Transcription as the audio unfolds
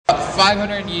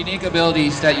500 unique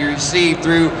abilities that you receive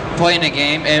through playing a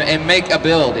game and make a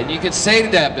build. And you can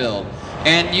save that build.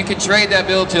 And you can trade that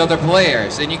build to other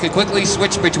players. And you can quickly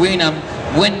switch between them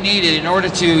when needed in order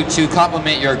to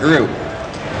complement your group.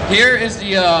 Here is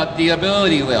the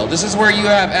ability wheel. This is where you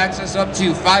have access up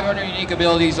to 500 unique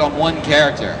abilities on one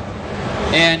character.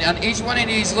 And on each one of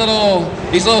these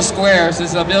little squares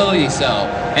is an ability cell.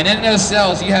 And in those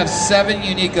cells you have 7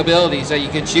 unique abilities that you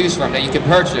can choose from, that you can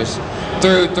purchase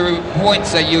through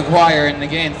points that you acquire in the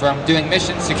game from doing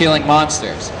missions to killing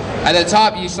monsters. At the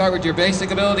top you start with your basic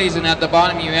abilities, and at the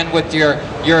bottom you end with your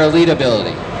elite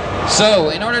ability. So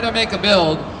in order to make a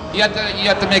build, you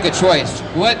have to make a choice.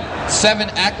 What 7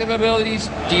 active abilities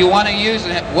do you want to use,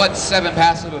 and what 7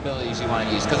 passive abilities you want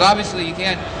to use? Because obviously you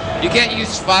can't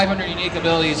use 500 unique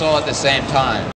abilities all at the same time.